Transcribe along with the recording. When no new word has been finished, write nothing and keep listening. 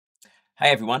Hey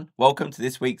everyone, welcome to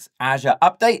this week's Azure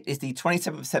update. It's the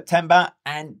 27th of September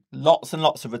and lots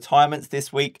of retirements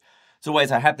this week. As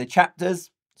always, I have the chapters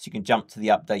so you can jump to the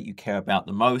update you care about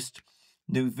the most.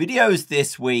 New videos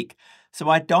this week. So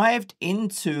I dived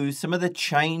into some of the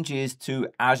changes to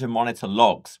Azure Monitor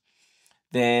logs.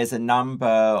 There's a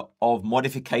number of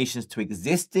modifications to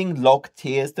existing log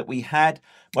tiers that we had,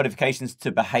 modifications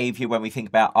to behavior when we think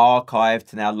about archive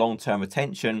to now long-term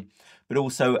retention, but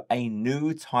also a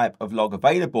new type of log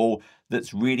available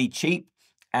that's really cheap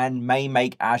and may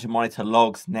make Azure Monitor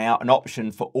logs now an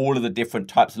option for all of the different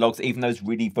types of logs, even those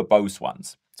really verbose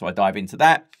ones. So I dive into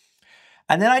that.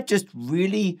 And then I just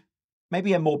really,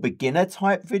 maybe a more beginner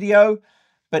type video,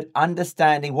 but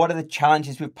understanding what are the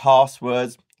challenges with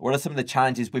passwords, what are some of the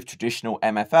challenges with traditional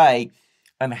MFA,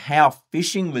 and how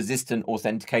phishing resistant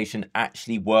authentication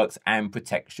actually works and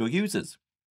protects your users.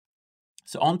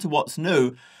 So on to what's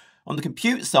new. On the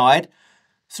compute side,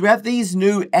 so we have these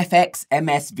new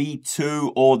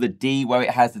FXmsv2 or the D where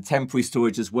it has the temporary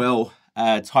storage as well,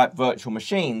 type virtual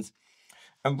machines.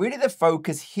 And really the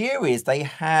focus here is they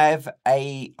have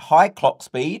a high clock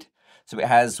speed. So it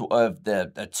has sort of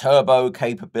the turbo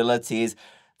capabilities.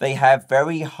 They have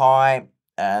very high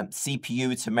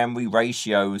CPU to memory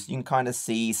ratios. You can kind of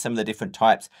see some of the different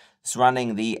types. It's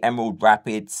running the Emerald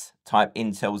Rapids type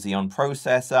Intel Xeon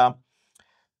processor.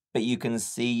 But you can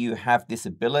see you have this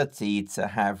ability to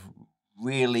have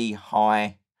really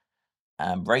high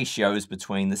ratios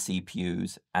between the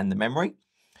CPUs and the memory.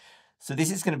 So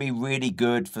this is going to be really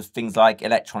good for things like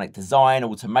electronic design,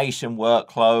 automation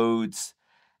workloads,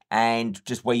 and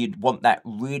just where you want that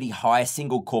really high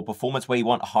single core performance, where you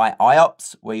want high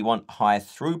IOPS, where you want high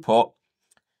throughput.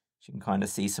 You can kind of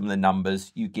see some of the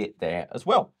numbers you get there as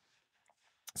well.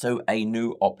 So a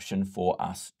new option for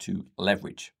us to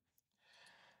leverage.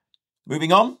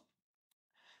 Moving on.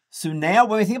 So now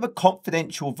when we think about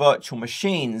confidential virtual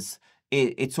machines,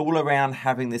 it's all around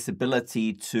having this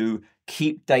ability to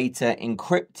keep data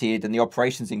encrypted and the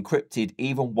operations encrypted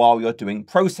even while you're doing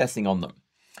processing on them.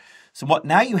 So what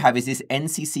now you have is this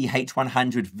NCC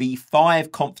H100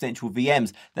 V5 confidential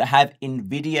VMs that have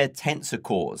NVIDIA tensor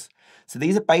cores. So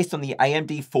these are based on the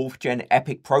AMD 4th Gen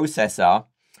EPYC processor,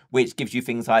 which gives you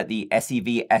things like the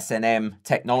SEV SNM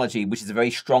technology, which is a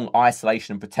very strong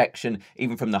isolation and protection,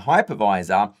 even from the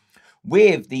hypervisor,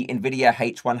 with the NVIDIA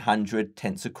H100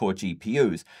 tensor core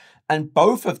GPUs. And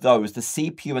both of those, the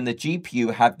CPU and the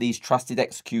GPU, have these trusted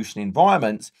execution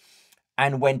environments.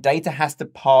 And when data has to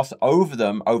pass over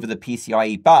them, over the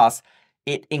PCIe bus,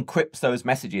 it encrypts those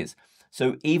messages.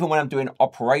 So even when I'm doing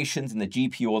operations in the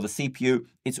GPU or the CPU,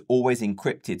 it's always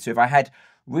encrypted. So if I had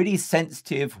really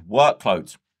sensitive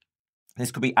workloads, this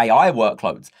could be AI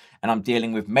workloads, and I'm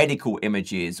dealing with medical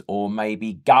images or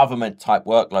maybe government type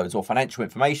workloads or financial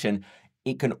information,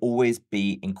 it can always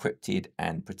be encrypted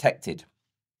and protected.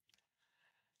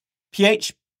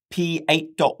 PHP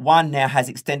 8.1 now has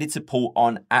extended support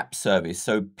on app service.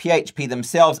 So PHP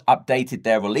themselves updated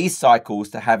their release cycles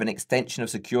to have an extension of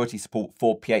security support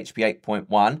for PHP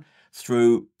 8.1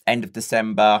 through end of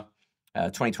December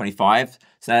 2025.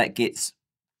 So that gets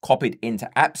copied into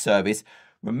app service.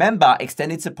 Remember,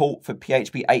 extended support for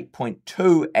PHP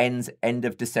 8.2 ends end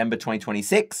of December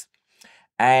 2026.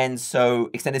 And so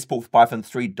extended support for Python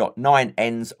 3.9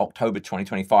 ends October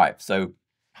 2025. So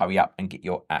hurry up and get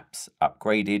your apps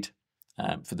upgraded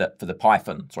for the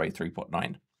Python,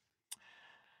 3.9.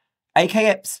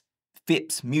 AKS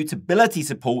FIPS mutability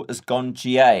support has gone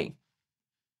GA.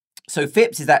 So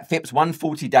FIPS is that FIPS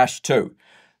 140-2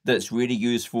 that's really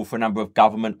useful for a number of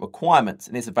government requirements,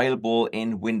 and it's available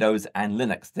in Windows and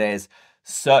Linux. There's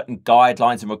certain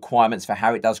guidelines and requirements for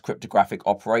how it does cryptographic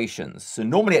operations. So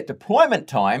normally at deployment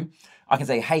time, I can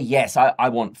say, hey, yes, I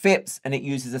want FIPS, and it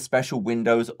uses a special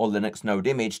Windows or Linux node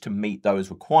image to meet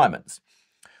those requirements.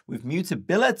 With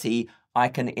mutability, I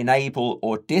can enable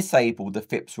or disable the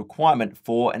FIPS requirement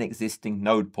for an existing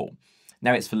node pool.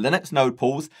 Now it's for Linux node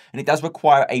pools, and it does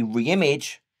require a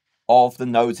reimage of the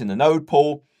nodes in the node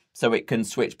pool, so it can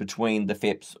switch between the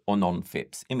FIPS or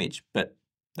non-FIPS image, but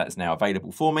that's now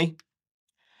available for me.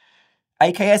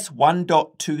 AKS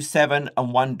 1.27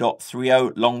 and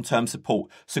 1.30 long-term support.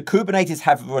 So Kubernetes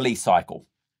have a release cycle.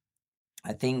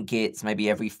 I think it's maybe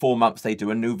every 4 months they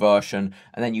do a new version,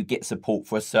 and then you get support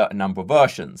for a certain number of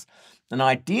versions. And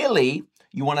ideally,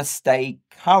 you want to stay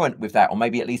current with that, or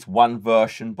maybe at least one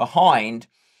version behind,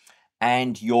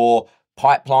 and your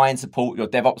pipeline support, your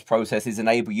DevOps processes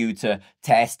enable you to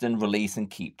test and release and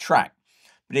keep track.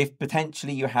 But if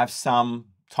potentially you have some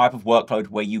type of workload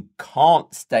where you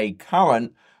can't stay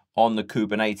current on the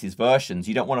Kubernetes versions.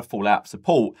 You don't want to fall out of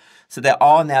support. So there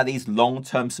are now these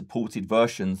long-term supported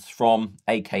versions from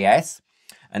AKS.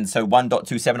 And so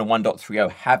 1.27 and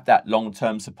 1.30 have that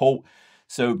long-term support.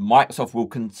 So Microsoft will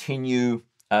continue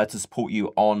to support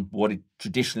you on what would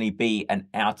traditionally be an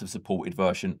out-of-supported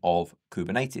version of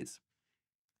Kubernetes.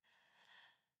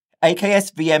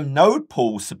 AKS VM node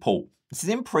pool support. This is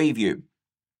in preview.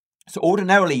 So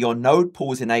ordinarily, your node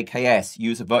pools in AKS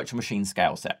use a virtual machine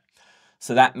scale set.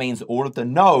 So that means all of the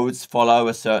nodes follow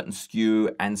a certain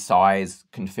SKU and size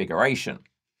configuration.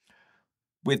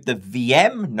 With the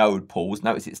VM node pools,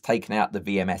 notice it's taken out the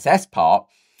VMSS part,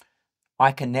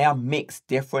 I can now mix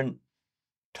different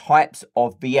types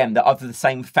of VM that are of the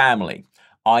same family,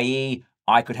 i.e.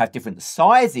 I could have different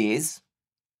sizes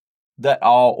that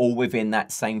are all within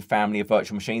that same family of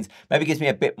virtual machines. Maybe gives me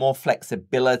a bit more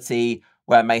flexibility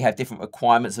where I may have different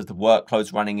requirements of the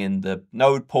workloads running in the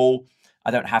node pool. I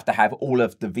don't have to have all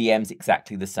of the VMs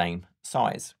exactly the same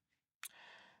size.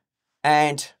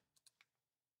 And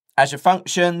Azure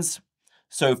Functions,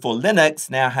 so for Linux,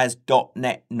 now has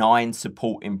 .NET 9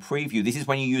 support in preview. This is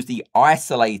when you use the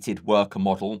isolated worker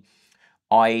model,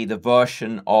 i.e. the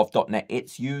version of .NET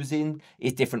it's using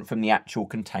is different from the actual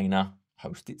container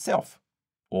host itself,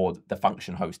 or the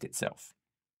function host itself.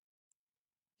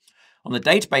 On the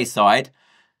database side,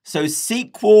 so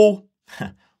SQL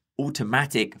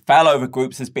Automatic Failover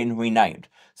Groups has been renamed.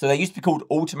 So they used to be called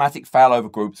Automatic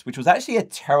Failover Groups, which was actually a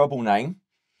terrible name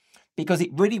because it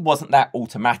really wasn't that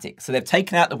automatic. So they've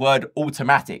taken out the word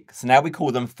automatic. So now we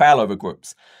call them Failover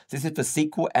Groups. So this is for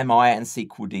SQL MI and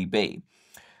SQL DB.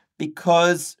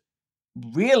 Because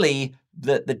really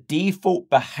the default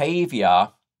behavior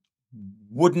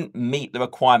wouldn't meet the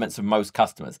requirements of most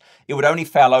customers. It would only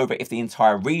fail over if the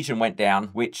entire region went down,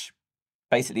 which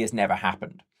basically has never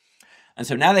happened. And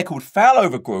so now they're called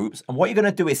failover groups. And what you're going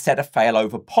to do is set a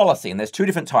failover policy. And there's two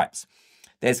different types.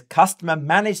 There's customer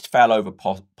managed failover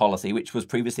policy, which was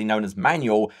previously known as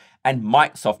manual, and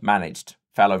Microsoft managed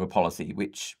failover policy,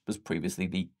 which was previously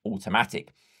the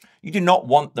automatic. You do not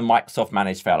want the Microsoft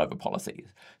managed failover policy.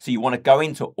 So you want to go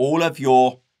into all of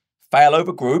your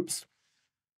failover groups,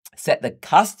 set the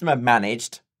customer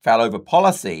managed failover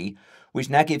policy, which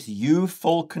now gives you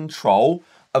full control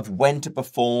of when to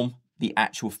perform the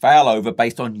actual failover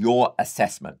based on your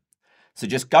assessment. So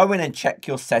just go in and check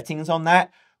your settings on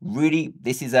that. Really,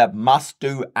 this is a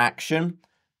must-do action.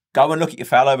 Go and look at your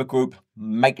failover group.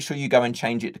 Make sure you go and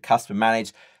change it to customer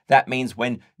managed. That means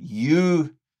when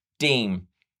you deem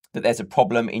that there's a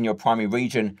problem in your primary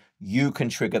region, you can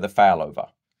trigger the failover.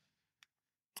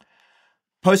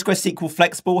 PostgreSQL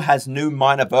Flexible has new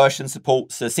minor version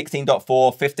support, so 16.4,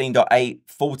 15.8,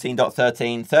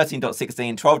 14.13,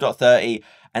 13.16, 12.30,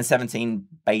 and 17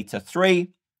 beta 3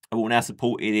 are all now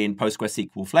supported in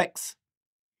PostgreSQL Flex.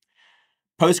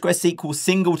 PostgreSQL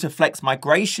single to Flex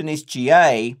migration is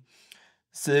GA.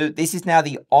 So this is now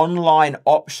the online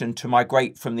option to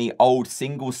migrate from the old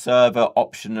single server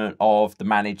option of the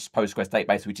managed Postgres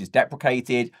database, which is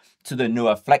deprecated, to the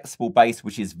newer flexible base,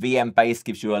 which is VM based,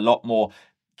 gives you a lot more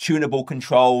tunable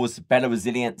controls, better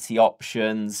resiliency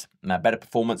options, better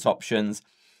performance options.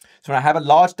 So when I have a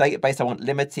large database, I want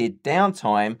limited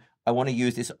downtime, I want to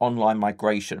use this online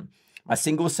migration. My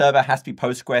single server has to be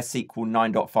PostgreSQL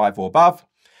 9.5 or above.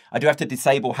 I do have to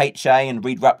disable HA and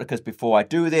read replicas before I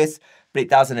do this, but it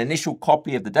does an initial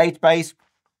copy of the database,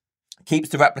 keeps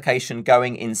the replication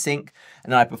going in sync,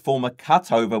 and then I perform a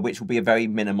cutover, which will be a very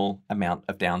minimal amount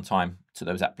of downtime to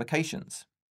those applications.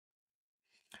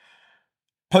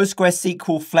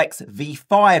 PostgreSQL Flex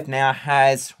v5 now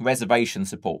has reservation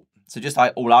support. So just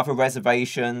like all other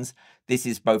reservations, this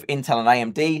is both Intel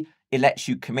and AMD. It lets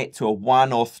you commit to a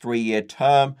 1 or 3 year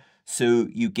term, so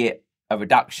you get a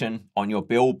reduction on your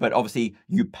bill, but obviously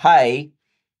you pay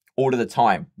all of the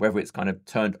time, whether it's kind of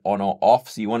turned on or off.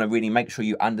 So you want to really make sure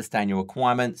you understand your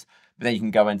requirements, but then you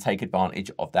can go and take advantage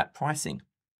of that pricing.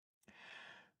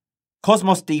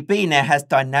 Cosmos DB now has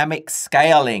dynamic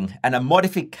scaling and a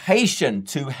modification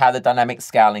to how the dynamic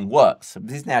scaling works. So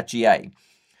this is now GA.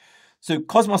 So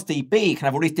Cosmos DB can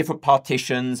have all these different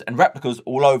partitions and replicas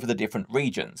all over the different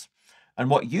regions. And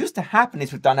what used to happen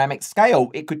is with dynamic scale,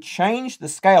 it could change the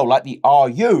scale like the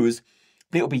RUs,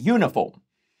 but it will be uniform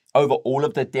over all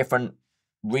of the different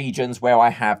regions where I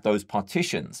have those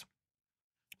partitions.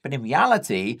 But in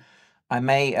reality, I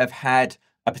may have had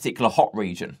a particular hot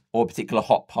region or a particular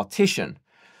hot partition.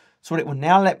 So what it will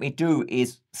now let me do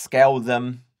is scale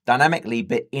them dynamically,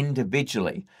 but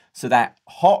individually. So that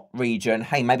hot region,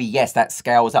 hey, maybe yes, that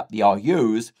scales up the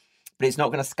RUs, but it's not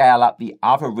going to scale up the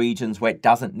other regions where it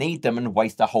doesn't need them and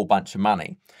waste a whole bunch of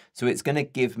money. So it's going to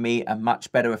give me a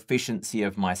much better efficiency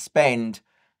of my spend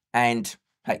and,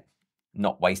 hey,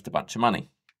 not waste a bunch of money.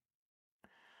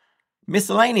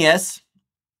 Miscellaneous,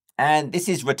 and this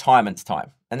is retirements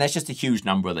time, and there's just a huge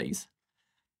number of these.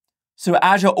 So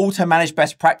Azure Automanage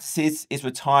best practices is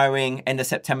retiring end of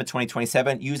September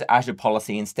 2027. Use Azure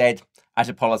Policy instead.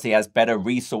 Azure Policy has better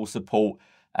resource support,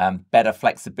 better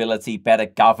flexibility, better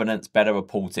governance, better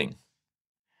reporting.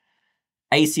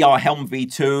 ACR Helm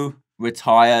v2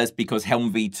 retires because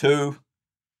Helm v2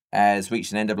 has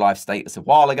reached an end-of-life status a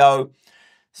while ago.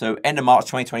 So end of March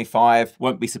 2025,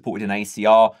 won't be supported in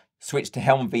ACR. Switch to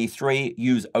Helm v3,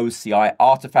 use OCI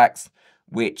artifacts,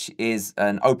 which is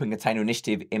an Open Container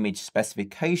Initiative image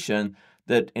specification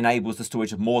that enables the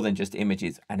storage of more than just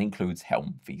images and includes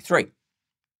Helm v3.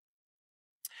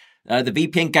 The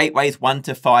VPN gateways 1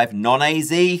 to 5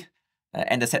 non-AZ,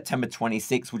 end of September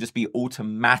 26 will just be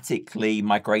automatically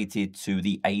migrated to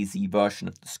the AZ version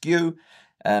of the SKU.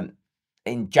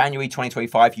 In January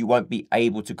 2025, you won't be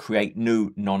able to create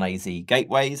new non-AZ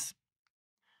gateways.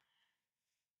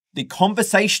 The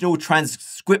conversational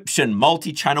transcription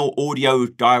multi-channel audio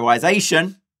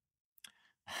diarization,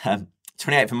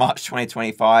 28th of March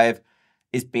 2025,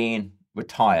 is being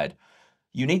retired.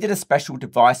 You needed a special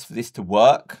device for this to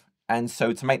work. And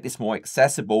so to make this more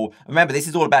accessible, remember, this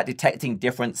is all about detecting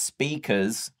different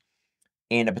speakers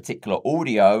in a particular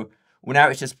audio. Well, now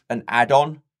it's just an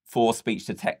add-on for speech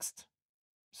to text.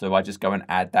 So I just go and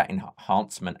add that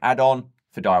enhancement add-on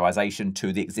for diarization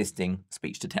to the existing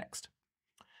speech to text.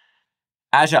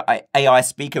 Azure AI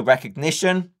speaker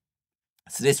recognition.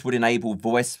 So this would enable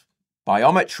voice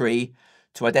biometry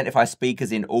to identify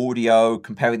speakers in audio,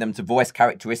 comparing them to voice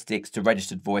characteristics to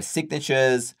registered voice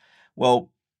signatures.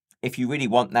 Well, if you really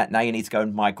want that, now you need to go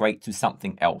and migrate to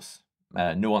something else.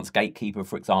 Nuance Gatekeeper,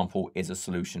 for example, is a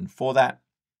solution for that.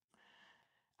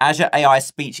 Azure AI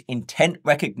speech intent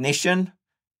recognition.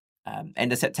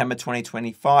 End of September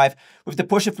 2025. With the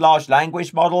push of large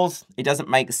language models, it doesn't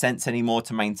make sense anymore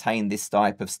to maintain this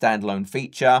type of standalone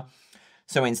feature.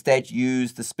 So instead,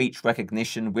 use the speech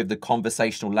recognition with the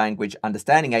conversational language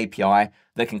understanding API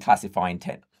that can classify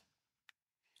intent.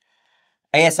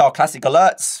 ASR Classic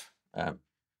Alerts,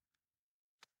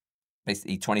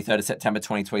 basically 23rd of September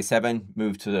 2027,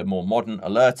 move to the more modern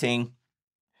alerting.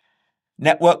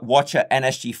 Network Watcher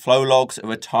NSG flow logs are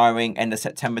retiring end of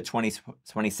September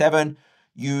 2027.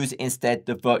 Use instead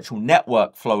the virtual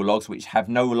network flow logs, which have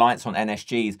no reliance on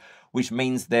NSGs, which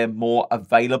means they're more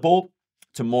available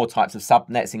to more types of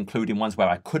subnets, including ones where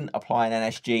I couldn't apply an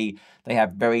NSG. They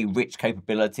have very rich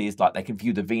capabilities, like they can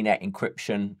view the vnet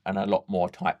encryption and a lot more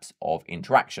types of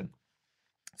interaction.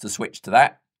 So switch to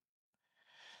that.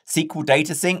 SQL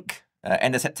Data Sync.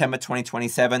 End of September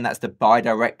 2027, that's the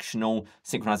bidirectional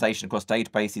synchronization across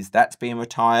databases, that's being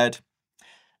retired.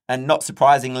 And not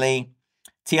surprisingly,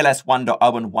 TLS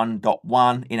 1.0 and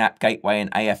 1.1 in App Gateway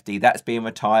and AFD, that's being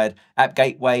retired. App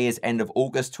Gateway is end of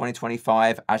August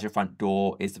 2025. Azure Front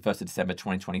Door is the 1st of December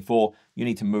 2024. You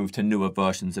need to move to newer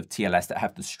versions of TLS that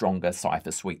have the stronger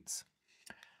Cypher suites.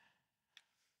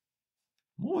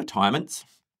 More retirements.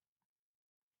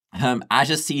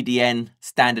 Azure CDN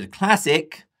Standard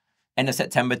Classic. End of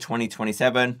September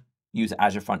 2027, use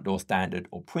Azure Front Door Standard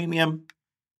or Premium.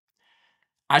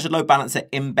 Azure Load Balancer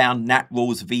Inbound NAT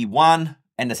Rules v1,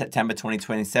 end of September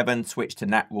 2027, switch to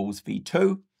NAT Rules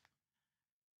v2.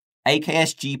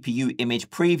 AKS GPU Image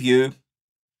Preview,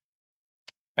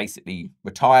 basically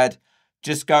retired.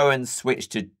 Just go and switch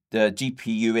to the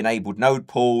GPU-enabled node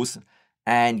pools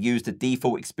and use the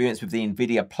default experience with the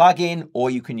NVIDIA plugin, or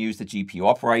you can use the GPU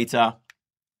operator.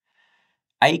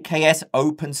 AKS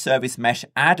Open Service Mesh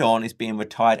add-on is being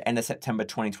retired end of September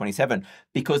 2027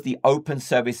 because the Open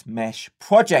Service Mesh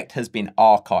project has been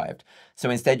archived. So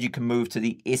instead, you can move to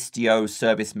the Istio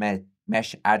Service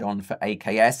Mesh add-on for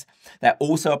AKS. That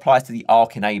also applies to the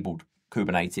Arc-enabled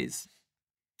Kubernetes.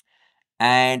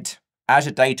 And Azure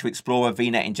Data Explorer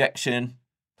VNet injection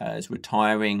is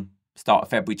retiring start of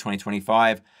February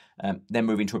 2025, then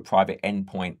moving to a private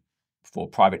endpoint for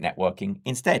private networking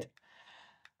instead.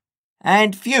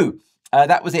 And phew,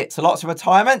 that was it. So lots of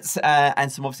retirements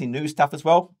and some obviously new stuff as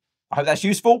well. I hope that's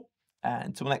useful.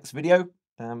 Until the next video,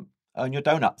 earn your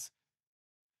donuts.